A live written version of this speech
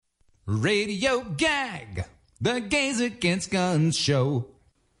Radio Gag, the Gays Against Guns show.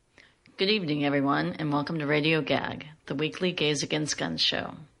 Good evening, everyone, and welcome to Radio Gag, the weekly Gays Against Guns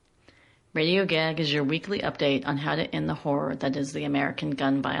show. Radio Gag is your weekly update on how to end the horror that is the American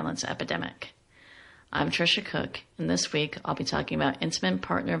gun violence epidemic. I'm Trisha Cook, and this week I'll be talking about intimate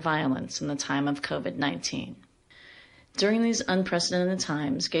partner violence in the time of COVID-19. During these unprecedented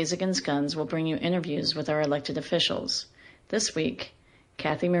times, Gays Against Guns will bring you interviews with our elected officials. This week,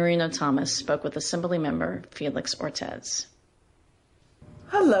 Kathy Marino-Thomas spoke with Assembly member Felix Ortez.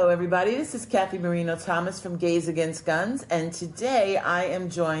 Hello, everybody. This is Kathy Marino-Thomas from Gays Against Guns, and today I am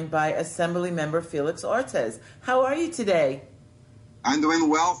joined by Assembly member Felix Ortez. How are you today? I'm doing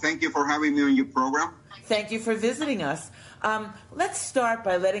well. Thank you for having me on your program. Thank you for visiting us. Let's start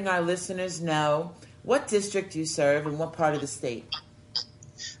by letting our listeners know what district you serve and what part of the state.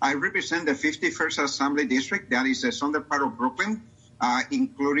 I represent the 51st Assembly District. That is a southern part of Brooklyn,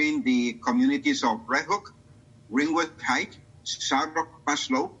 including the communities of Red Hook, Greenwood Heights, South Rock Pass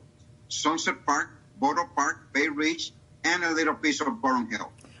Slope, Sunset Park, Borough Park, Bay Ridge, and a little piece of Boron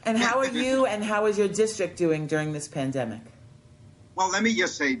Hill. And how are you and how is your district doing during this pandemic? Well, let me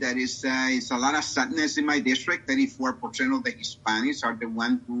just say that it's a lot of sadness in my district. 34% of the Hispanics are the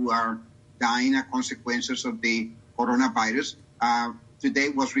ones who are dying as consequences of the coronavirus. Today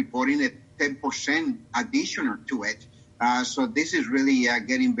was reporting a 10% additional to it. So this is really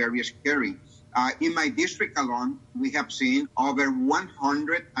getting very scary. In my district alone, we have seen over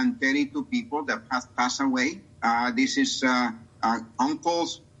 132 people that have passed away. This is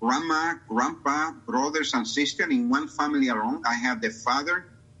uncles, grandma, grandpa, brothers, and sisters in one family alone. I have the father,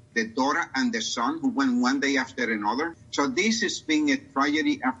 the daughter, and the son who went one day after another. So this is being a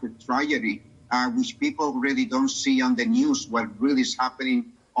tragedy after tragedy, which people really don't see on the news, what really is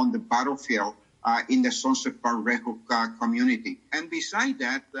happening on the battlefield. In the Sunset Park Red Hook community. And beside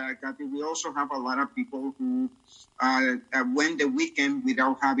that, Kathy, we also have a lot of people who went the weekend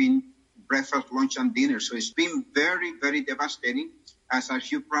without having breakfast, lunch, and dinner. So it's been very, very devastating. As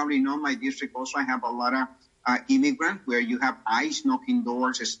you probably know, my district also have a lot of immigrants where you have ICE knocking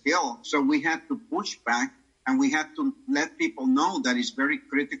doors still. So we had to push back and we had to let people know that it's very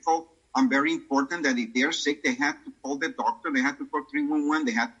critical and very important that if they're sick, they have to call the doctor, they have to call 311,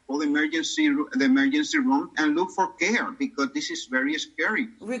 they have to call the emergency room and look for care because this is very scary.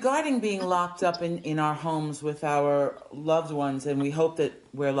 Regarding being locked up in our homes with our loved ones, and we hope that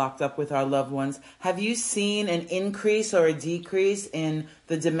we're locked up with our loved ones, have you seen an increase or a decrease in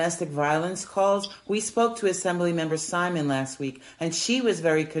the domestic violence calls? We spoke to Assembly member Simon last week, and she was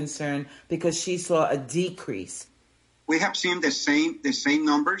very concerned because she saw a decrease. We have seen the same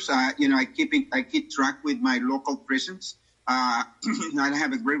numbers. I keep track with my local prisons. I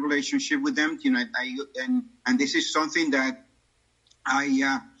have a great relationship with them. And this is something that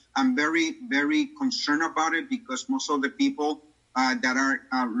I'm very, very concerned about it because most of the people that are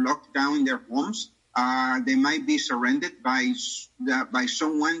locked down in their homes, they might be surrounded by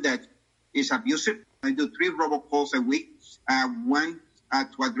someone that is abusive. I do 3 robocalls a week. One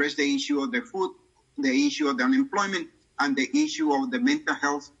to address the issue of the food, the issue of the unemployment, and the issue of the mental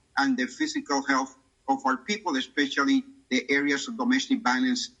health and the physical health of our people, especially the areas of domestic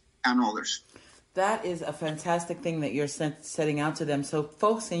violence and others. That is a fantastic thing that you're setting out to them. So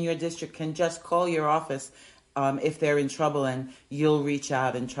folks in your district can just call your office if they're in trouble, and you'll reach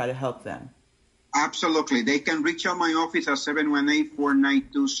out and try to help them. Absolutely. They can reach out my office at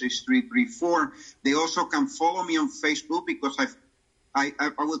 718-492-6334. They also can follow me on Facebook because I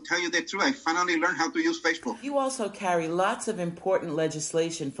will tell you the truth. I finally learned how to use Facebook. You also carry lots of important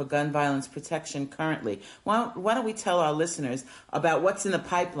legislation for gun violence protection currently. Why don't we tell our listeners about what's in the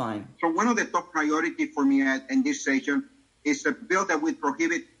pipeline? So one of the top priorities for me in this session is a bill that will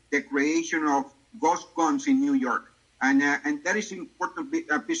prohibit the creation of ghost guns in New York. And that is an important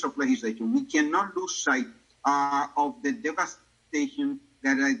piece of legislation. We cannot lose sight of the devastation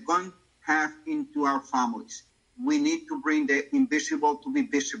that a gun has into our families. We need to bring the invisible to be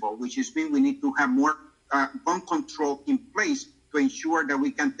visible, which is mean we need to have more gun control in place to ensure that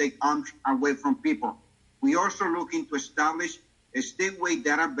we can take arms away from people. We also looking to establish a statewide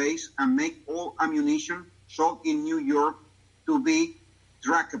database and make all ammunition sold in New York to be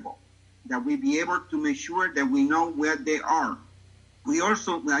trackable, that we be able to make sure that we know where they are. I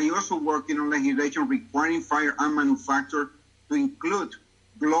also working on legislation requiring firearm manufacturers to include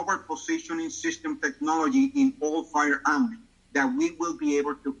global positioning system technology in all firearms, that we will be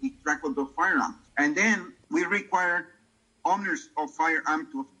able to keep track of those firearms. And then we require owners of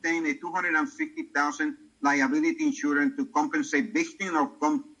firearms to obtain a $250,000 liability insurance to compensate victims of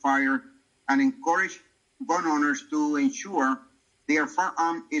gunfire and encourage gun owners to ensure their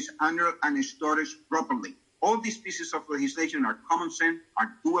firearm is under and stored properly. All these pieces of legislation are common sense,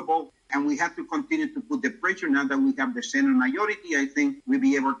 are doable, and we have to continue to put the pressure. Now that we have the Senate majority, I think we'll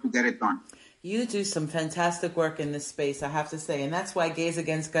be able to get it done. You do some fantastic work in this space, I have to say, and that's why Gays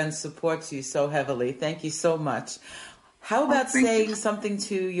Against Guns supports you so heavily. Thank you so much. How about saying something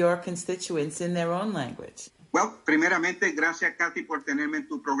to your constituents in their own language? Well, primeramente, gracias, Kathy, por tenerme en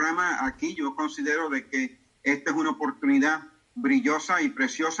tu programa aquí. Yo considero de que esta es una oportunidad brillosa y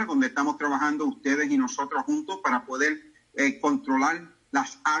preciosa donde estamos trabajando ustedes y nosotros juntos para poder controlar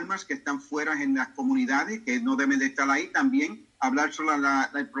las armas que están fuera en las comunidades, que no deben de estar ahí. También hablar sobre la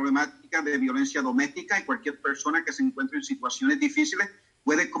problemática de violencia doméstica y cualquier persona que se encuentre en situaciones difíciles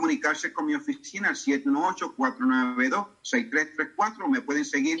puede comunicarse con mi oficina al 718-492-6334. Me pueden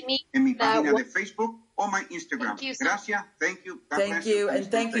seguir en mi página de Facebook o my Instagram. Gracias. Thank you. God thank you. And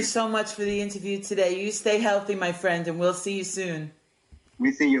thank you so much for the interview today. You stay healthy, my friend, and we'll see you soon.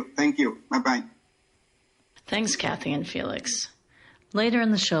 We see you. Thank you. Bye-bye. Thanks, Kathy and Felix. Later in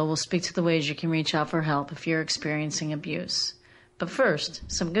the show, we'll speak to the ways you can reach out for help if you're experiencing abuse. But first,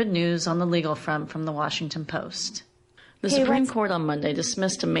 some good news on the legal front from the Washington Post. The Supreme Court on Monday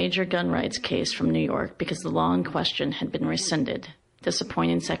dismissed a major gun rights case from New York because the law in question had been rescinded,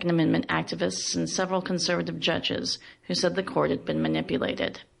 disappointing Second Amendment activists and several conservative judges who said the court had been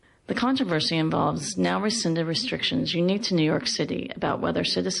manipulated. The controversy involves now rescinded restrictions unique to New York City about whether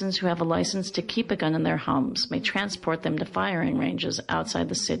citizens who have a license to keep a gun in their homes may transport them to firing ranges outside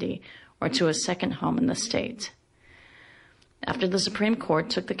the city or to a second home in the state. After the Supreme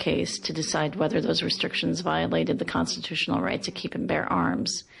Court took the case to decide whether those restrictions violated the constitutional right to keep and bear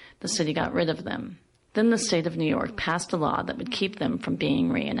arms, the city got rid of them. Then the state of New York passed a law that would keep them from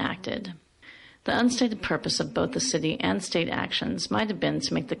being reenacted. The unstated purpose of both the city and state actions might have been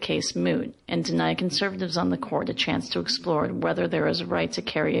to make the case moot and deny conservatives on the court a chance to explore whether there is a right to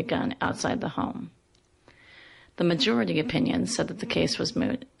carry a gun outside the home. The majority opinion said that the case was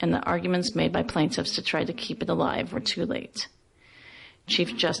moot, and the arguments made by plaintiffs to try to keep it alive were too late.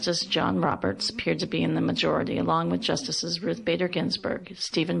 Chief Justice John Roberts appeared to be in the majority, along with Justices Ruth Bader Ginsburg,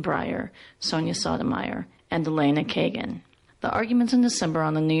 Stephen Breyer, Sonia Sotomayor, and Elena Kagan. The arguments in December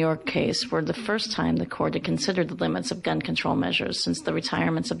on the New York case were the first time the court had considered the limits of gun control measures since the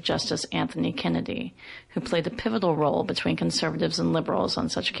retirements of Justice Anthony Kennedy, who played a pivotal role between conservatives and liberals on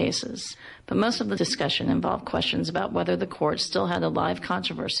such cases. But most of the discussion involved questions about whether the court still had a live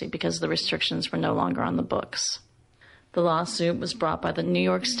controversy because the restrictions were no longer on the books. The lawsuit was brought by the New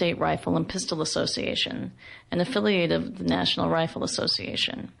York State Rifle and Pistol Association, an affiliate of the National Rifle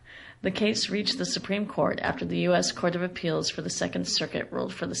Association. The case reached the Supreme Court after the U.S. Court of Appeals for the Second Circuit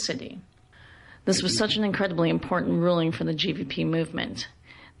ruled for the city. This was such an incredibly important ruling for the GVP movement.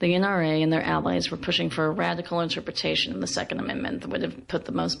 The NRA and their allies were pushing for a radical interpretation of the Second Amendment that would have put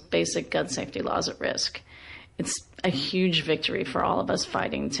the most basic gun safety laws at risk. It's a huge victory for all of us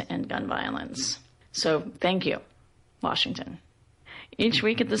fighting to end gun violence. So thank you, Washington. Each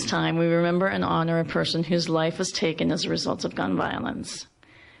week at this time, we remember and honor a person whose life was taken as a result of gun violence.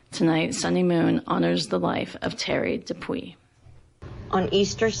 Tonight, Sunny Moon honors the life of Terry Dupuy. On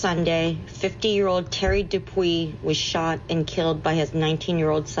Easter Sunday, 50-year-old Terry Dupuy was shot and killed by his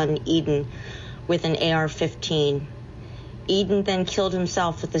 19-year-old son Eden with an AR-15. Eden then killed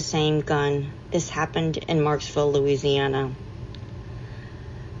himself with the same gun. This happened in Marksville, Louisiana.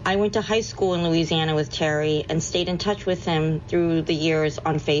 I went to high school in Louisiana with Terry and stayed in touch with him through the years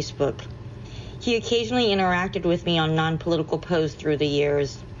on Facebook. He occasionally interacted with me on non-political posts through the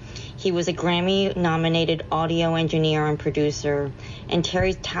years. He was a Grammy-nominated audio engineer and producer, and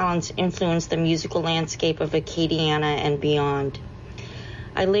Terry's talents influenced the musical landscape of Acadiana and beyond.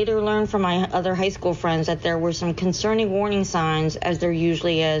 I later learned from my other high school friends that there were some concerning warning signs, as there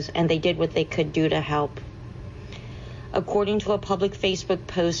usually is, and they did what they could do to help. According to a public Facebook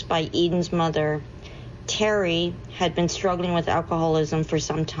post by Eden's mother, Terry had been struggling with alcoholism for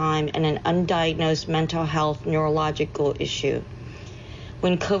some time and an undiagnosed mental health neurological issue.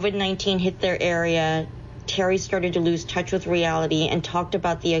 When COVID-19 hit their area, Terry started to lose touch with reality and talked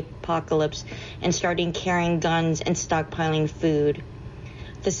about the apocalypse and started carrying guns and stockpiling food.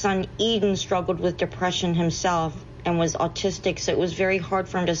 The son Eden struggled with depression himself and was autistic, so it was very hard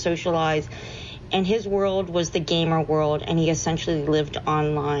for him to socialize. And his world was the gamer world, and he essentially lived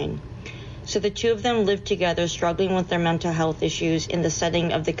online. So the two of them lived together, struggling with their mental health issues in the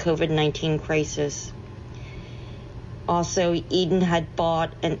setting of the COVID-19 crisis. Also, Eden had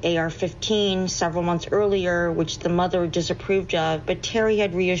bought an AR-15 several months earlier, which the mother disapproved of, but Terry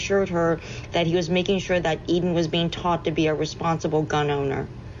had reassured her that he was making sure that Eden was being taught to be a responsible gun owner.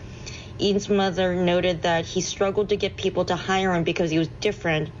 Eden's mother noted that he struggled to get people to hire him because he was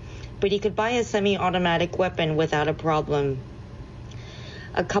different, but he could buy a semi-automatic weapon without a problem.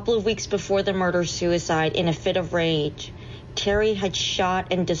 A couple of weeks before the murder-suicide, in a fit of rage, Terry had shot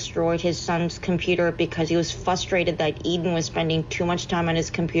and destroyed his son's computer because he was frustrated that Eden was spending too much time on his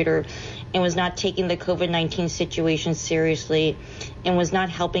computer and was not taking the COVID-19 situation seriously and was not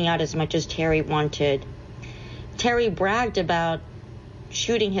helping out as much as Terry wanted. Terry bragged about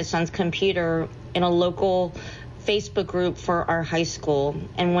shooting his son's computer in a local Facebook group for our high school.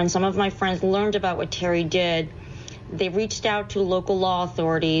 And when some of my friends learned about what Terry did, they reached out to local law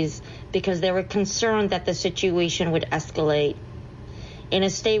authorities because they were concerned that the situation would escalate. In a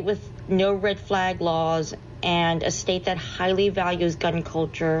state with no red flag laws and a state that highly values gun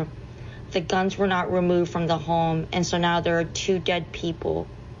culture, the guns were not removed from the home, and so now there are 2 dead people.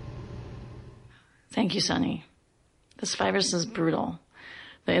 Thank you, Sunny. This virus is brutal.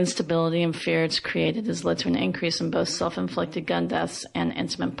 The instability and fear it's created has led to an increase in both self-inflicted gun deaths and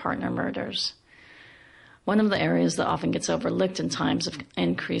intimate partner murders. One of the areas that often gets overlooked in times of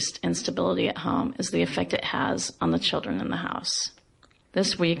increased instability at home is the effect it has on the children in the house.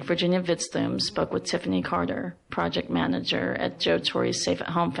 This week, Virginia Vitzthum spoke with Tiffany Carter, project manager at Joe Torre's Safe at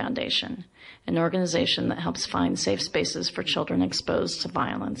Home Foundation, an organization that helps find safe spaces for children exposed to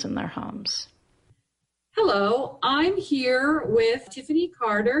violence in their homes. Hello, I'm here with Tiffany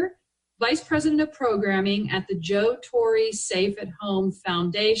Carter, Vice President of Programming at the Joe Torre Safe at Home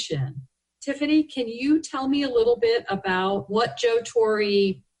Foundation. Tiffany, can you tell me a little bit about what Joe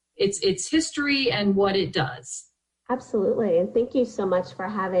Torre, its history and what it does? Absolutely, and thank you so much for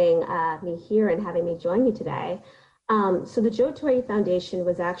having me here and having me join you today. So the Joe Torre Foundation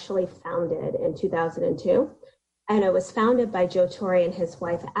was actually founded in 2002, and it was founded by Joe Torre and his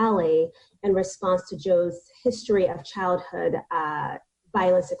wife, Allie, in response to Joe's history of childhood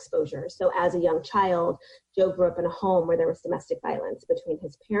violence exposure. So as a young child, Joe grew up in a home where there was domestic violence between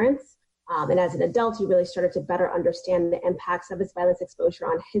his parents. And as an adult, he really started to better understand the impacts of his violence exposure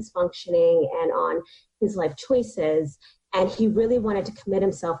on his functioning and on his life choices. And he really wanted to commit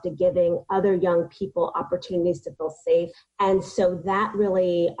himself to giving other young people opportunities to feel safe. And so that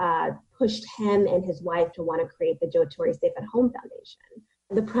really pushed him and his wife to want to create the Joe Torre Safe at Home Foundation.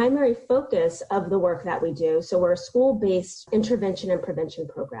 The primary focus of the work that we do, so we're a school-based intervention and prevention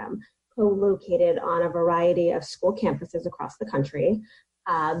program co-located on a variety of school campuses across the country.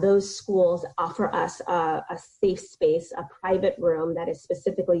 Those schools offer us a safe space, a private room that is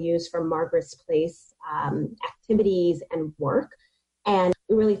specifically used for Margaret's Place activities and work. And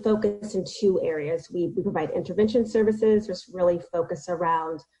we really focus in 2 areas. We provide intervention services, which really focus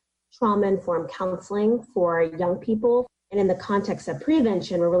around trauma-informed counseling for young people. And in the context of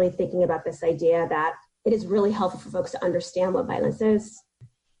prevention, we're really thinking about this idea that it is really helpful for folks to understand what violence is.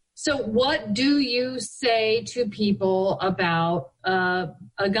 So what do you say to people about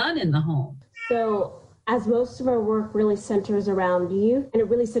a gun in the home? So as most of our work really centers around youth, and it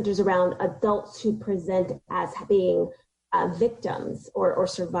really centers around adults who present as being victims or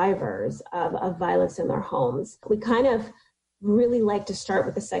survivors of violence in their homes, we kind of really like to start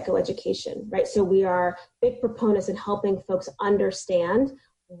with the psychoeducation, right? So we are big proponents in helping folks understand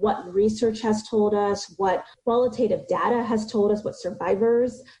what research has told us, what qualitative data has told us, what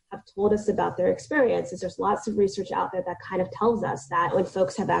survivors have told us about their experiences. There's lots of research out there that kind of tells us that when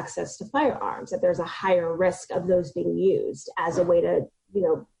folks have access to firearms, that there's a higher risk of those being used as a way to,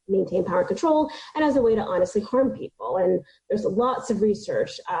 maintain power and control and as a way to honestly harm people. And there's lots of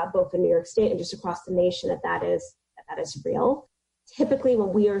research, both in New York State and just across the nation, that is real. Typically,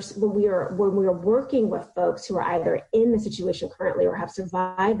 when we are working with folks who are either in the situation currently or have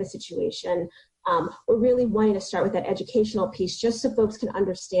survived the situation, we're really wanting to start with that educational piece just so folks can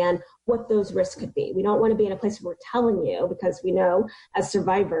understand what those risks could be. We don't want to be in a place where we're telling you, because we know as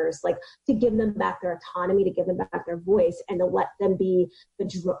survivors, to give them back their autonomy, to give them back their voice, and to let them be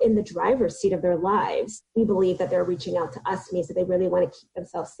in the driver's seat of their lives. We believe that they're reaching out to us means that they really want to keep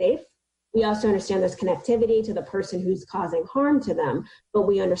themselves safe. We also understand there's connectivity to the person who's causing harm to them, but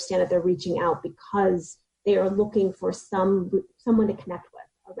we understand that they're reaching out because they are looking for someone to connect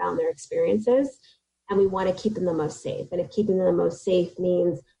with around their experiences, and we want to keep them the most safe. And if keeping them the most safe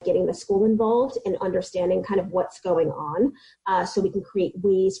means getting the school involved and understanding kind of what's going on, so we can create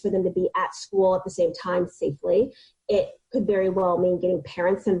ways for them to be at school at the same time safely. It could very well mean getting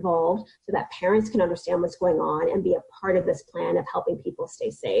parents involved so that parents can understand what's going on and be a part of this plan of helping people stay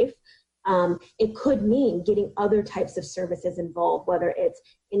safe. It could mean getting other types of services involved, whether it's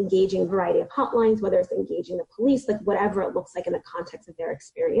engaging a variety of hotlines, whether it's engaging the police, whatever it looks like in the context of their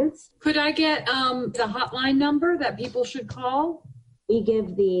experience. Could I get the hotline number that people should call? We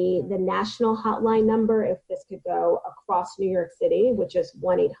give the national hotline number if this could go across New York City, which is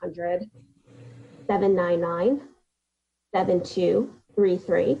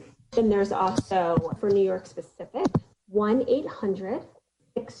 1-800-799-7233. And there's also, for New York specific,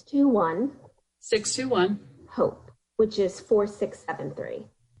 1-800-621-621-HOPE, which is 4673.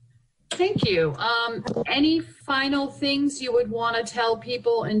 Thank you. Any final things you would want to tell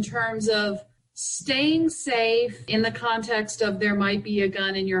people in terms of staying safe in the context of there might be a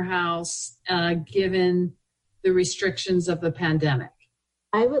gun in your house, given the restrictions of the pandemic?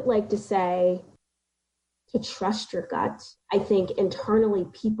 I would like to say to trust your gut. I think internally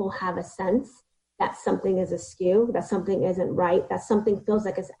people have a sense that something is askew, that something isn't right, that something feels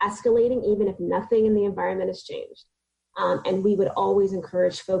like it's escalating, even if nothing in the environment has changed. And we would always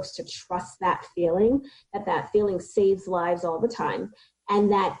encourage folks to trust that feeling saves lives all the time.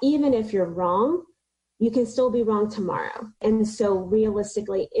 And that even if you're wrong, you can still be wrong tomorrow. And so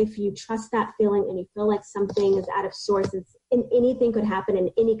realistically, if you trust that feeling and you feel like something is out of sorts and anything could happen in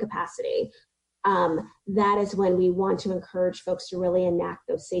any capacity, that is when we want to encourage folks to really enact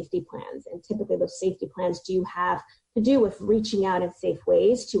those safety plans. And typically those safety plans do have to do with reaching out in safe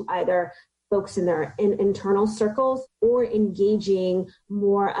ways to either folks in their internal circles or engaging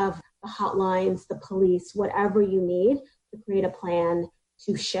more of the hotlines, the police, whatever you need to create a plan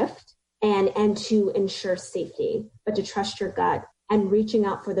to shift and to ensure safety, but to trust your gut and reaching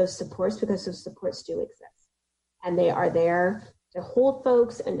out for those supports, because those supports do exist. And they are there to hold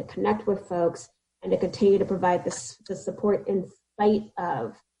folks and to connect with folks and to continue to provide the support in spite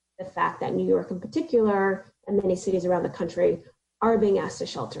of the fact that New York in particular and many cities around the country are being asked to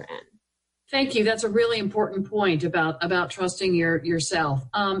shelter in. Thank you. That's a really important point about trusting yourself.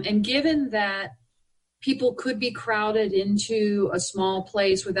 And given that people could be crowded into a small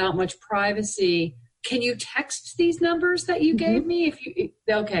place without much privacy, can you text these numbers that you gave me?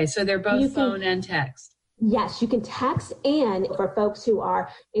 Okay, so they're both phone and text. Yes, you can text, and for folks who are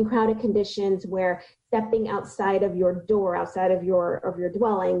in crowded conditions where stepping outside of your door, outside of your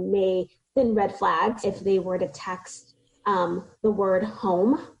dwelling may send red flags, if they were to text the word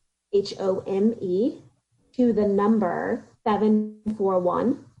home, HOME, to the number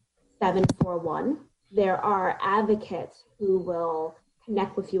 741-741. There are advocates who will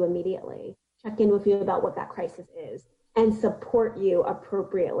connect with you immediately, check in with you about what that crisis is, and support you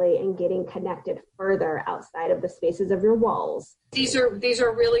appropriately in getting connected further outside of the spaces of your walls. These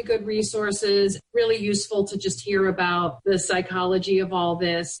are really good resources, really useful to just hear about the psychology of all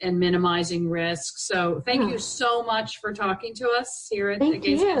this and minimizing risk. So thank you so much for talking to us here at the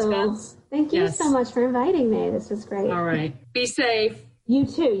Gays Against Guns. Thank you so much for inviting me. This was great. All right. Be safe. You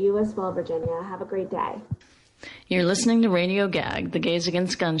too. You as well, Virginia. Have a great day. You're listening to Radio Gag, the Gays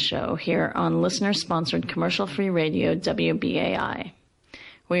Against Guns show, here on listener-sponsored commercial-free radio WBAI.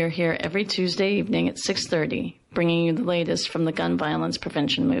 We are here every Tuesday evening at 6:30, bringing you the latest from the gun violence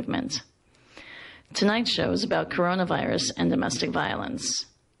prevention movement. Tonight's show is about coronavirus and domestic violence.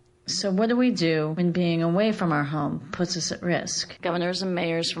 So what do we do when being away from our home puts us at risk? Governors and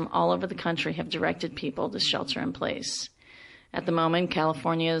mayors from all over the country have directed people to shelter in place. At the moment,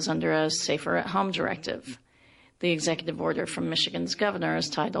 California is under a safer at home directive. The executive order from Michigan's governor is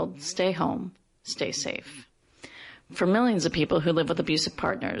titled, Stay Home, Stay Safe. For millions of people who live with abusive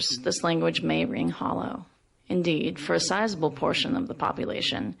partners, this language may ring hollow. Indeed, for a sizable portion of the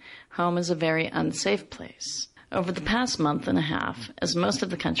population, home is a very unsafe place. Over the past month and a half, as most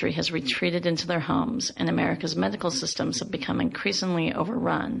of the country has retreated into their homes and America's medical systems have become increasingly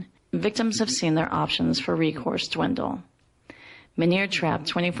overrun, victims have seen their options for recourse dwindle. Many are trapped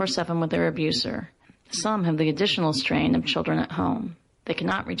 24/7 with their abuser. Some have the additional strain of children at home. They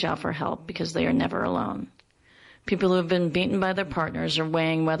cannot reach out for help because they are never alone. People who have been beaten by their partners are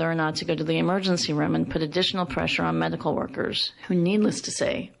weighing whether or not to go to the emergency room and put additional pressure on medical workers who, needless to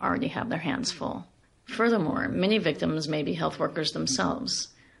say, already have their hands full. Furthermore, many victims may be health workers themselves,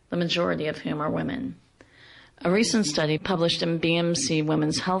 the majority of whom are women. A recent study published in BMC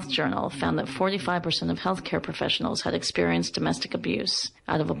Women's Health Journal found that 45% of healthcare professionals had experienced domestic abuse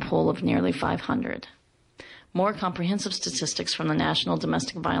out of a pool of nearly 500. More comprehensive statistics from the National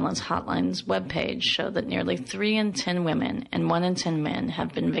Domestic Violence Hotline's webpage show that nearly 3 in 10 women and 1 in 10 men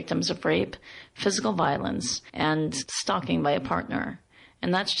have been victims of rape, physical violence, and stalking by a partner.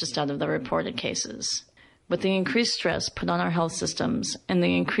 And that's just out of the reported cases. With the increased stress put on our health systems and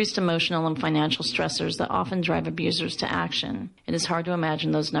the increased emotional and financial stressors that often drive abusers to action, it is hard to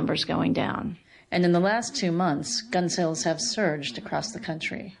imagine those numbers going down. And in the last 2 months, gun sales have surged across the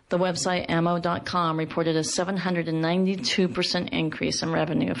country. The website ammo.com reported a 792% increase in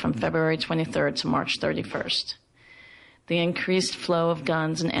revenue from February 23rd to March 31st. The increased flow of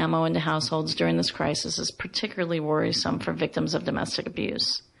guns and ammo into households during this crisis is particularly worrisome for victims of domestic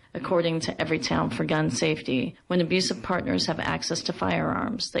abuse. According to Everytown for Gun Safety, when abusive partners have access to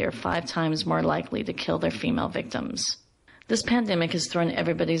firearms, they are 5 times more likely to kill their female victims. This pandemic has thrown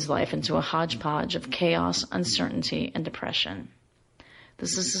everybody's life into a hodgepodge of chaos, uncertainty, and depression.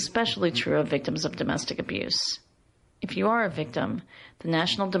 This is especially true of victims of domestic abuse. If you are a victim, the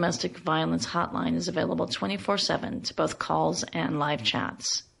National Domestic Violence Hotline is available 24/7 to both calls and live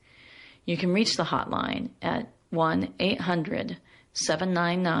chats. You can reach the hotline at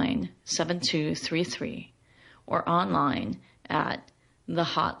 1-800-799-7233 or online at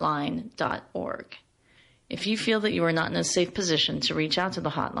thehotline.org. If you feel that you are not in a safe position to reach out to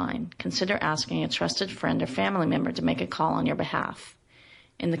the hotline, consider asking a trusted friend or family member to make a call on your behalf.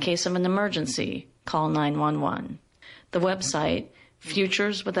 In the case of an emergency, call 911. The website,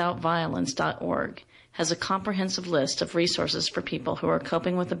 futureswithoutviolence.org, has a comprehensive list of resources for people who are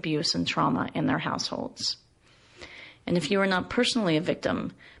coping with abuse and trauma in their households. And if you are not personally a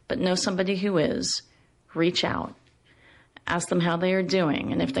victim, but know somebody who is, reach out. Ask them how they are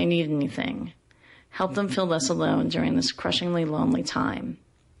doing and if they need anything. Help them feel less alone during this crushingly lonely time.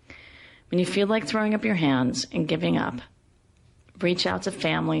 When you feel like throwing up your hands and giving up, reach out to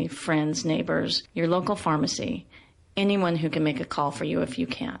family, friends, neighbors, your local pharmacy, anyone who can make a call for you if you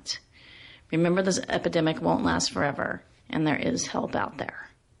can't. Remember, this epidemic won't last forever, and there is help out there.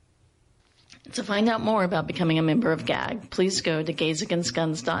 To find out more about becoming a member of GAG, please go to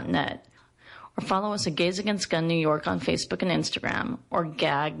gaysagainstguns.net or follow us at Gays Against Gun New York on Facebook and Instagram, or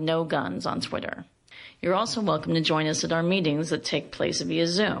GAG No Guns on Twitter. You're also welcome to join us at our meetings that take place via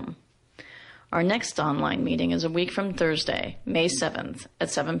Zoom. Our next online meeting is a week from Thursday, May 7th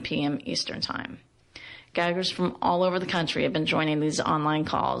at 7 p.m. Eastern Time. Gaggers from all over the country have been joining these online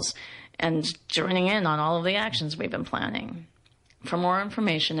calls and joining in on all of the actions we've been planning. For more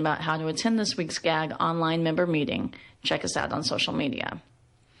information about how to attend this week's GAG online member meeting, check us out on social media.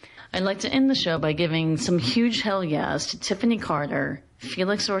 I'd like to end the show by giving some huge hell yes to Tiffany Carter,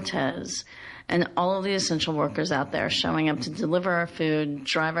 Felix Ortez, and all of the essential workers out there showing up to deliver our food,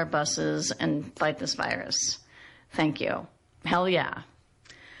 drive our buses, and fight this virus. Thank you. Hell yeah.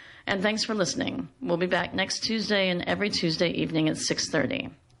 And thanks for listening. We'll be back next Tuesday and every Tuesday evening at 6:30.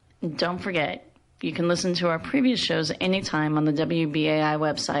 Don't forget, you can listen to our previous shows anytime on the WBAI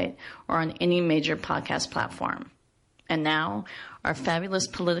website or on any major podcast platform. And now, our fabulous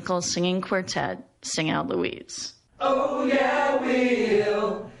political singing quartet, Sing Out Louise. Oh yeah,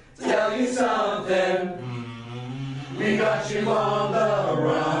 we'll tell you something. We got you on the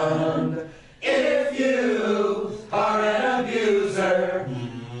run. If you are an abuser,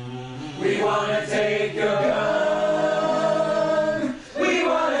 we want to take your gun. We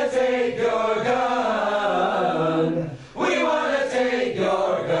want to take your gun. We want to take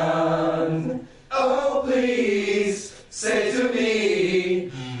your gun. Oh, please say to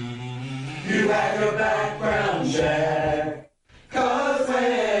me, you had your background check. 'Cause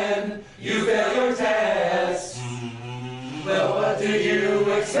when you fail your test, well, what do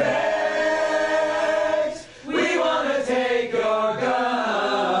you expect? We want to take your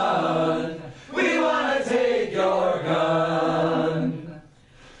gun. We want to take your gun.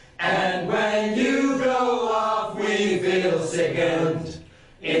 And when you go off, we feel sickened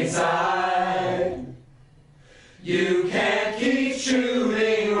inside. You can't keep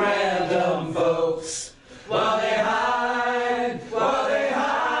shooting random folks while they hide, while they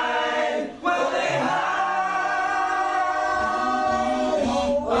hide, while they hide.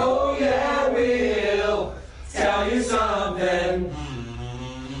 Oh yeah, we'll tell you something.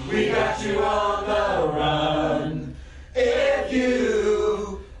 We got you on the run. If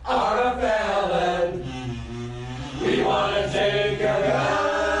you are a felon, we want to take your gun.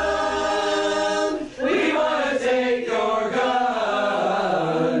 We want to take your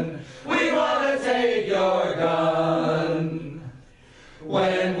gun. We want to take your gun.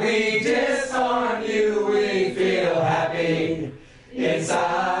 When we disarm you, we feel happy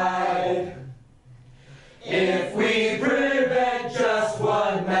inside. If we prevent just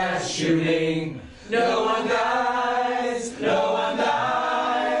one mass shooting, no